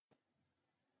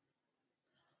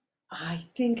I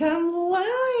think I'm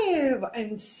live.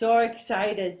 I'm so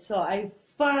excited. So I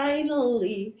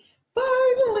finally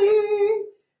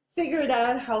figured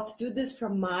out how to do this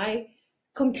from my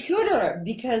computer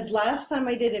because last time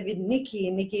I did it with Nikki,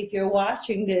 and Nikki, if you're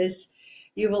watching this,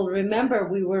 you will remember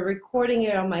we were recording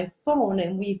it on my phone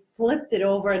and we flipped it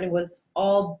over and it was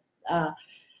all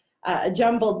a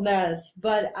jumbled mess.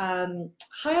 But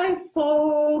hi,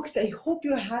 folks. I hope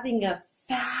you're having a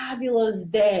fabulous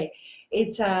day.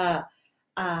 It's a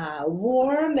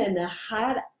warm and a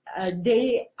hot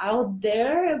day out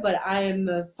there, but I'm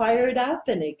fired up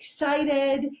and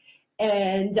excited.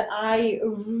 And I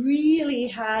really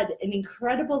had an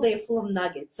incredible day full of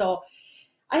nuggets. So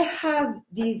I have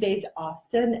these days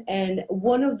often, and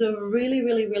one of the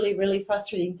really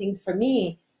frustrating things for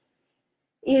me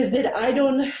is that I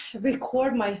don't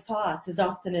record my thoughts as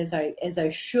often as I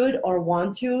should or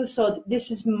want to. So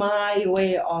this is my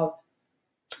way of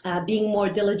being more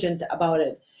diligent about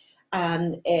it,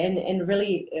 and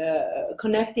really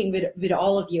connecting with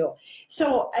all of you.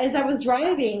 So as I was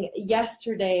driving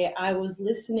yesterday, I was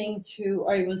listening to,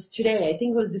 or it was today, I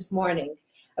think it was this morning,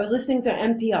 I was listening to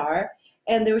NPR,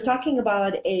 and they were talking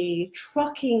about a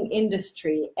trucking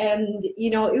industry. And,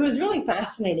 it was really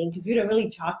fascinating because we don't really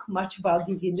talk much about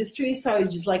these industries. So I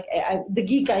was just like, the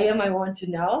geek I am, I want to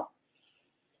know.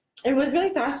 It was really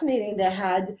fascinating. They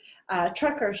had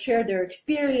truckers share their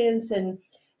experience, and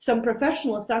some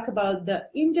professionals talk about the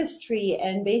industry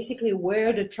and basically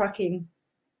where the trucking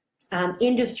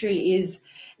industry is,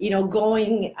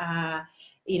 going.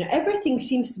 Everything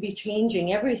seems to be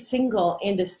changing. Every single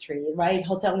industry, right?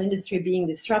 Hotel industry being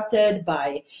disrupted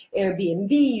by Airbnb.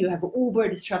 You have Uber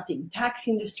disrupting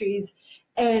taxi industries,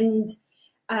 and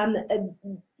um,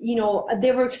 uh,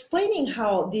 they were explaining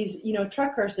how these,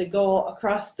 truckers that go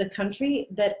across the country,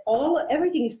 that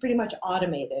everything is pretty much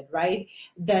automated, right?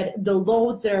 That the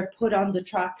loads that are put on the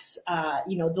trucks,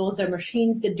 those are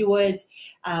machines that do it.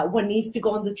 What needs to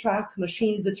go on the truck,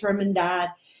 machines determine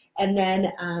that. And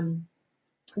then,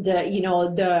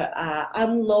 the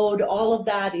unload, all of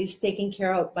that is taken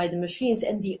care of by the machines.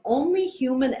 And the only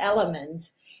human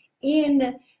element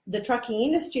in the trucking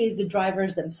industry is the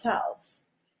drivers themselves,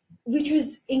 which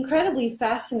was incredibly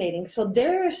fascinating. So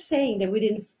they're saying that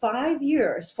within 5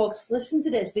 years, folks, listen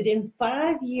to this, within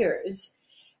 5 years,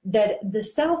 that the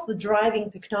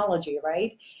self-driving technology,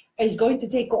 right, is going to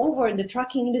take over, and the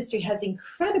trucking industry has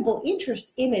incredible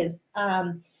interest in it,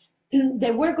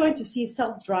 that we're going to see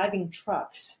self-driving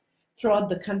trucks throughout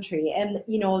the country. And,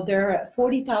 there are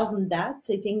 40,000 deaths,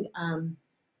 I think,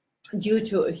 due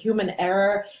to a human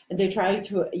error, and they try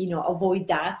to avoid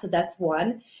that. So that's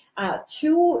one.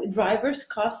 Two, drivers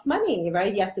cost money,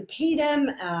 right? You have to pay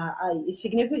them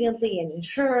significantly in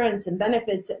insurance and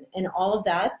benefits and all of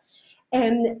that.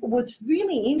 And what's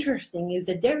really interesting is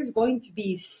that there's going to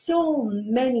be so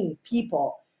many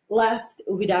people left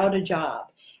without a job,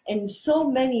 and so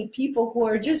many people who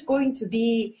are just going to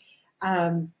be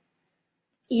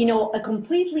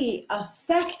completely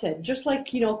affected, just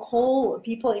like, coal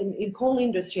people in coal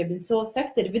industry have been so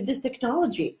affected with this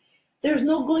technology. There's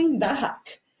no going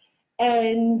back.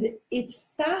 And it's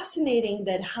fascinating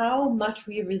that how much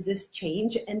we resist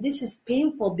change. And this is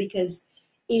painful because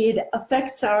it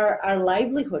affects our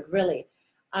livelihood, really.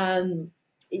 Um,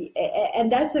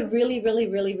 and that's a really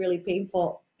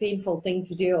painful thing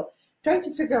to do. Trying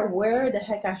to figure out where the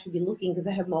heck I should be looking because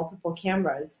I have multiple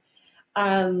cameras.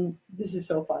 This is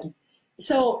so fun.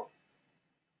 So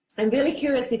I'm really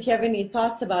curious if you have any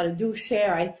thoughts about it. Do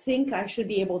share. I think I should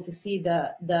be able to see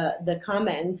the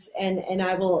comments, and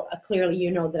I will clearly,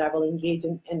 that I will engage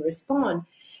and respond.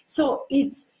 So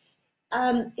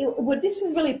what this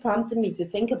has really prompted me to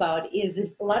think about is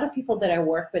that a lot of people that I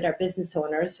work with are business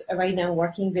owners. Right now, I'm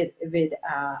working with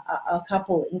a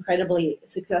couple incredibly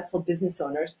successful business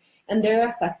owners, and they're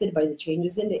affected by the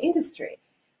changes in the industry.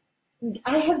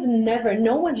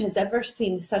 No one has ever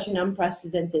seen such an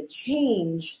unprecedented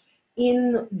change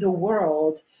in the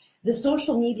world. The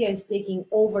social media is taking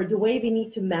over. The way we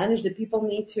need to manage, the people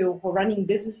who are running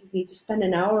businesses need to spend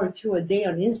an hour or two a day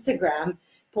on Instagram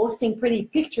posting pretty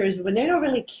pictures when they don't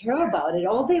really care about it.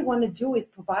 All they want to do is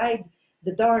provide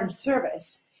the darn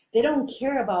service. They don't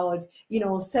care about,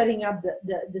 setting up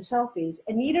the selfies.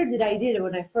 And neither did I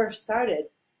when I first started.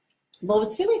 But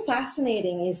what's really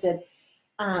fascinating is that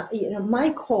my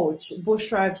coach,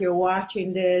 Bushra, if you're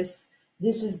watching this,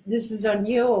 this is on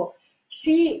you.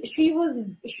 This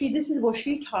is what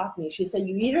she taught me. She said,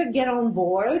 you either get on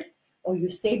board or you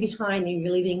stay behind and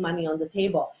you're leaving money on the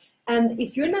table. And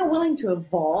if you're not willing to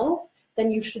evolve,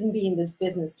 then you shouldn't be in this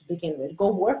business to begin with.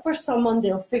 Go work for someone,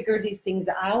 they'll figure these things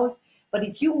out. But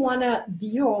if you want to be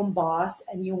your own boss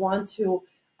and you want to,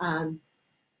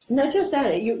 not just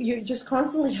that, you just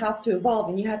constantly have to evolve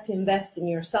and you have to invest in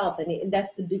yourself. And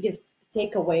that's the biggest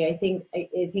takeaway, I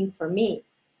think for me.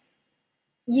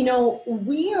 You know,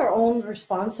 we are only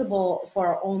responsible for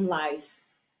our own lives,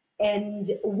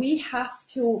 and we have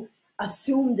to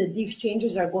assume that these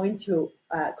changes are going to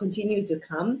continue to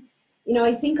come. You know,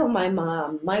 I think of my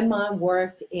mom. My mom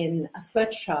worked in a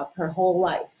sweatshop her whole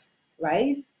life,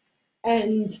 right?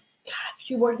 And God,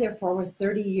 she worked there for over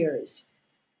 30 years.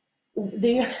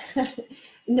 They,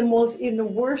 in the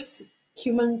worst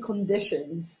human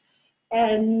conditions.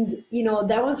 And, you know,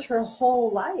 that was her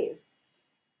whole life.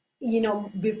 You know,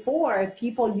 before,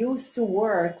 people used to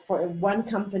work for one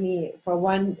company, for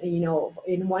one, you know,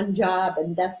 in one job,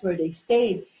 and that's where they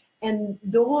stayed. And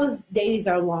those days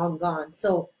are long gone.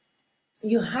 So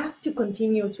you have to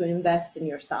continue to invest in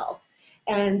yourself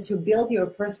and to build your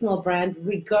personal brand,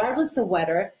 regardless of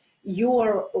whether you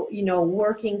are, you know,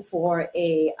 working for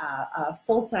a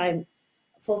full-time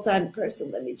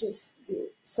person. Let me just do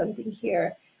something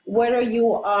here. Whether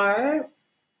you are,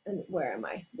 and where am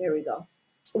I? There we go.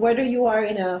 Whether you are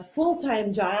in a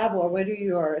full-time job or whether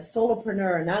you are a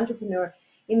solopreneur, an entrepreneur,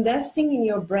 investing in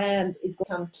your brand is going to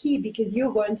become key because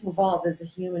you're going to evolve as a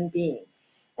human being.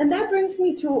 And that brings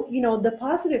me to, you know, the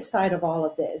positive side of all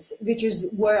of this, which is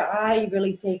where I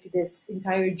really take this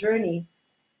entire journey.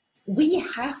 We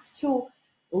have to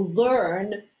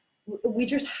learn, we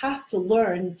just have to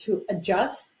learn to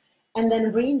adjust and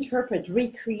then reinterpret,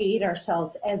 recreate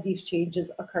ourselves as these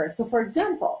changes occur. So for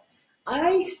example,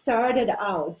 I started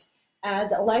out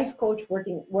as a life coach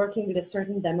working with a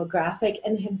certain demographic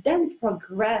and have then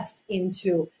progressed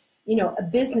into, you know, a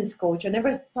business coach. I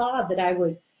never thought that I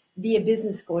would be a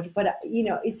business coach, but you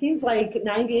know, it seems like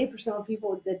 98% of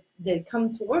people that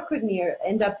come to work with me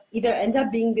end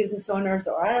up being business owners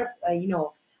or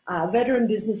are, veteran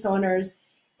business owners.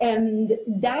 And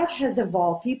that has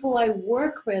evolved. People I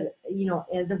work with, you know,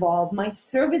 has evolved. My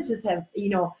services have, you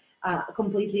know,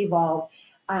 completely evolved.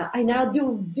 I now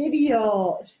do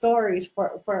video stories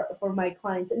for my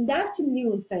clients, and that's a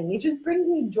new thing. It just brings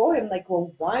me joy. I'm like,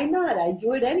 well, why not? I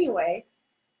do it anyway.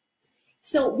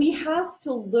 So we have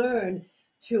to learn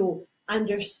to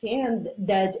understand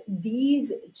that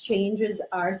these changes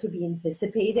are to be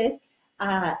anticipated.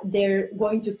 They're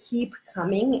going to keep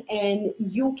coming, and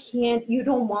you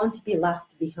don't want to be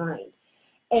left behind.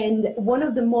 And one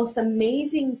of the most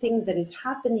amazing things that is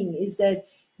happening is that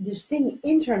this thing,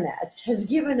 internet, has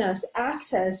given us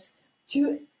access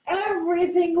to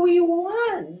everything we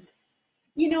want.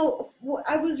 You know,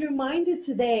 I was reminded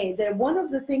today that one of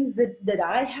the things that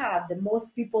I have that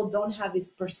most people don't have is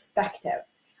perspective.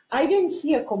 I didn't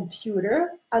see a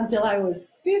computer until I was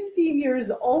 15 years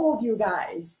old, you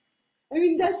guys. I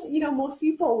mean, that's, you know, most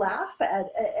people laugh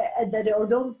at that or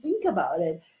don't think about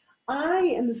it.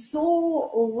 I am so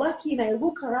lucky, and I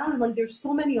look around like there's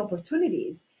so many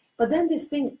opportunities. But then this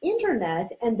thing,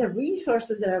 internet, and the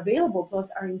resources that are available to us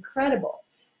are incredible.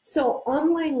 So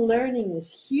online learning is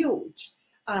huge.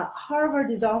 Harvard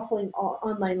is offering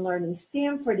online learning.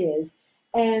 Stanford is.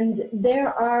 And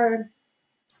there are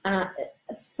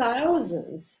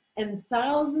thousands and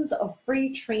thousands of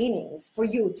free trainings for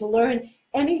you to learn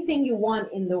anything you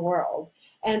want in the world.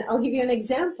 And I'll give you an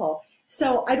example.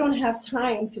 So I don't have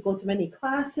time to go to many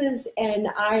classes, and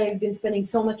I've been spending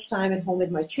so much time at home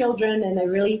with my children, and I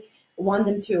really want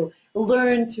them to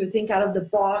learn to think out of the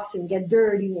box and get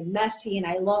dirty and messy. And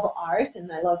I love art, and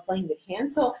I love playing with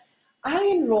hands. So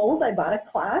I bought a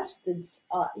class that's,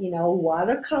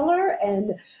 watercolor,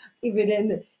 and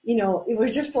it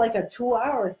was just like a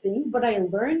 2-hour thing, but I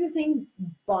learned the thing,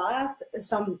 bought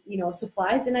some,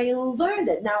 supplies, and I learned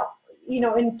it. Now,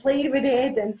 and played with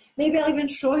it, and maybe I'll even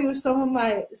show you some of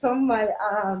my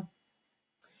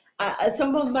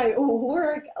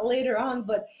work later on.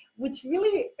 But what's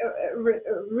really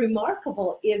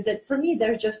remarkable is that for me,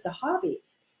 there's just a hobby.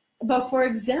 But for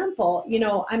example,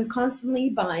 I'm constantly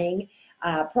buying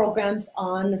programs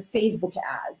on Facebook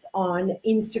ads, on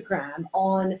Instagram,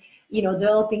 on,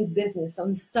 developing business,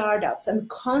 on startups. I'm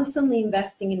constantly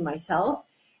investing in myself.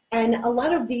 And a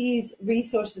lot of these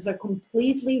resources are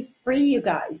completely free, you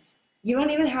guys. You don't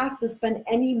even have to spend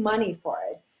any money for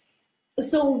it.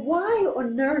 So why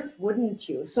on earth wouldn't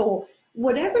you? So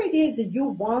whatever it is that you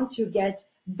want to get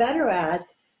better at,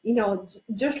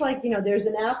 just like, there's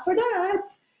an app for that,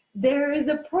 there is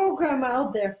a program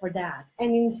out there for that.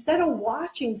 And instead of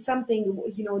watching something,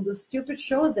 the stupid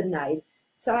shows at night,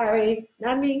 sorry,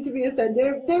 not meaning to be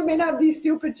offended, they may not be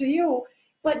stupid to you,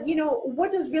 but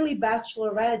what does really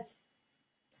Bachelorette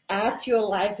add to your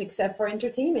life except for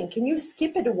entertainment? Can you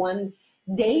skip it one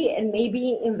day and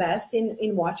maybe invest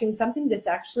in watching something that's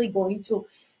actually going to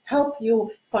help you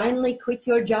finally quit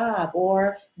your job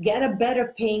or get a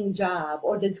better paying job,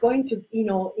 or that's going to,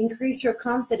 increase your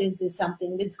confidence in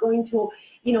something, that's going to,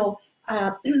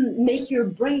 make your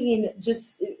brain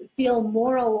just feel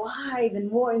more alive and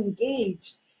more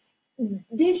engaged?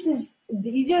 This is,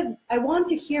 I want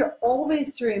to hear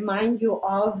always to remind you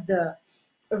of the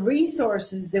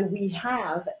resources that we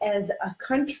have as a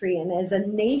country and as a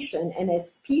nation and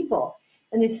as people.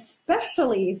 And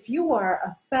especially if you are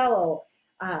a fellow,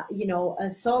 a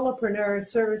solopreneur,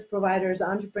 service providers,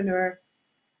 entrepreneur,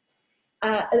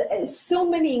 so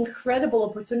many incredible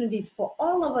opportunities for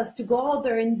all of us to go out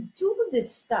there and do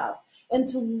this stuff and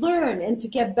to learn and to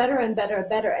get better and better and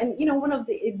better. And, one of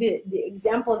the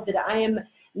examples that I am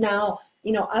now,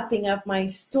 upping up my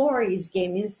stories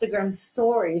game, Instagram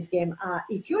stories game.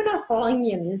 If you're not following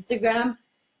me on Instagram,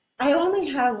 I only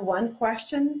have one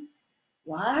question.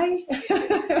 Why?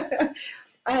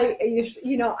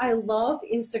 I love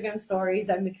Instagram stories.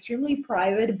 I'm extremely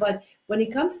private, but when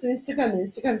it comes to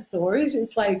Instagram stories,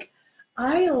 it's like,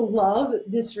 I love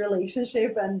this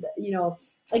relationship, and,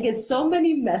 I get so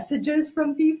many messages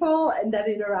from people and that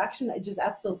interaction. I just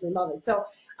absolutely love it. So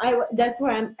that's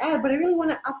where I'm at, but I really want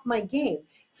to up my game.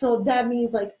 So that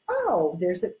means like, oh,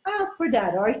 there's an app for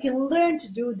that, or I can learn to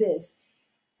do this.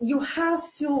 You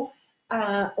have to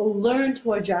learn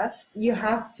to adjust. You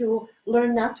have to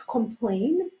learn not to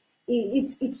complain.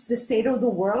 It's the state of the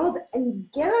world, and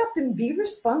get up and be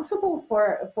responsible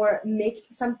for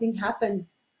making something happen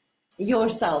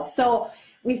yourself. So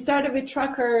we started with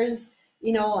truckers.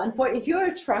 If you're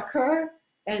a trucker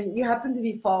and you happen to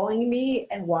be following me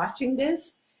and watching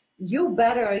this, you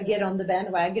better get on the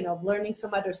bandwagon of learning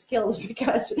some other skills,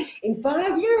 because in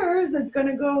 5 years, that's going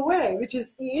to go away, which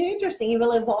is interesting. It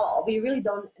will evolve. We really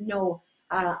don't know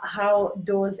how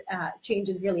those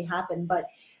changes really happen. But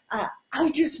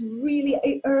I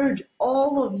urge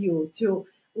all of you to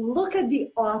look at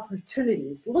the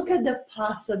opportunities, look at the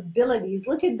possibilities,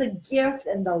 look at the gift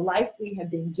and the life we have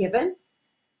been given.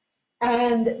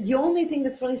 And the only thing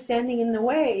that's really standing in the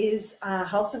way is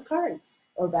House of Cards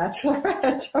or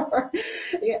Bachelorette. Or,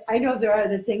 I know there are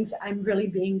other things. I'm really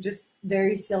being just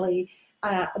very silly.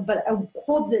 But I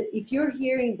hope that if you're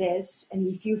hearing this and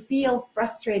if you feel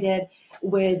frustrated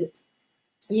with,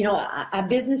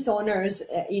 business owners,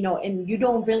 and you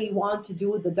don't really want to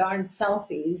do the darn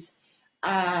selfies,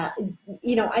 I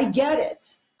get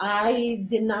it. I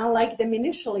did not like them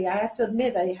initially. I have to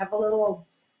admit, I have a little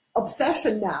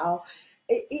obsession now.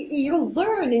 You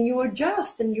learn and you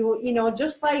adjust, and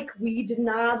just like we did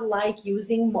not like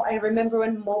using, I remember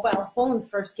when mobile phones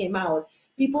first came out,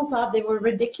 people thought they were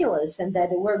ridiculous and that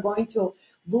we're going to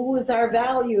lose our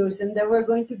values and that we're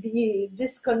going to be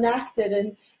disconnected.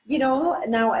 And,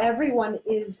 now everyone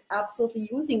is absolutely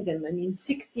using them. I mean,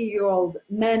 60-year-old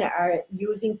men are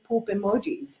using poop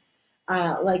emojis,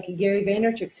 like Gary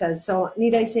Vaynerchuk says. So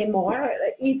need I say more?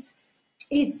 It's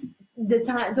the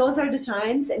time. Those are the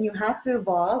times, and you have to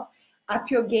evolve, up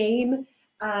your game.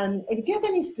 And if you have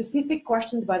any specific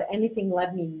questions about anything,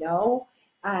 let me know.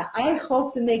 I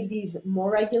hope to make these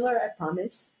more regular, I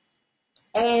promise.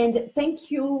 And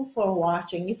thank you for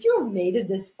watching. If you have made it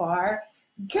this far,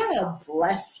 God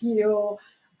bless you.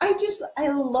 I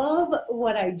love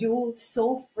what I do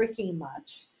so freaking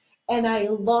much. And I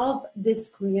love this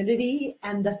community,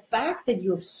 and the fact that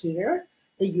you're here,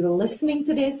 that you're listening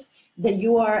to this, that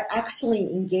you are actually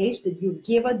engaged, that you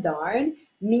give a darn,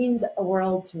 means a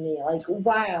world to me. Like,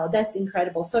 wow, that's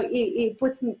incredible. So it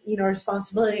puts,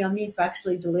 responsibility on me to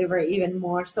actually deliver even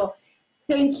more. So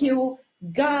thank you.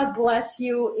 God bless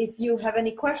you. If you have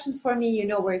any questions for me, you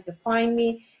know where to find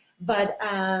me. But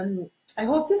I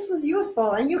hope this was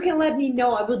useful, and you can let me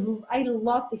know. I'd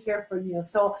love to hear from you.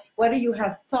 So whether you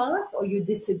have thoughts or you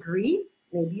disagree,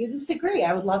 maybe you disagree,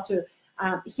 I would love to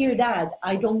hear that.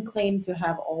 I don't claim to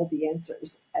have all the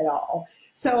answers at all.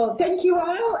 So thank you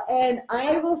all, and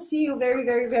I will see you very,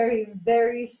 very, very,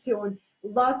 very soon.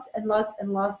 Lots and lots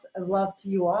and lots of love to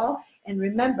you all. And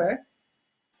remember,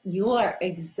 you are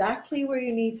exactly where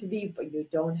you need to be, but you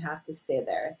don't have to stay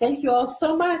there. Thank you all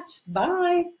so much.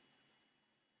 Bye.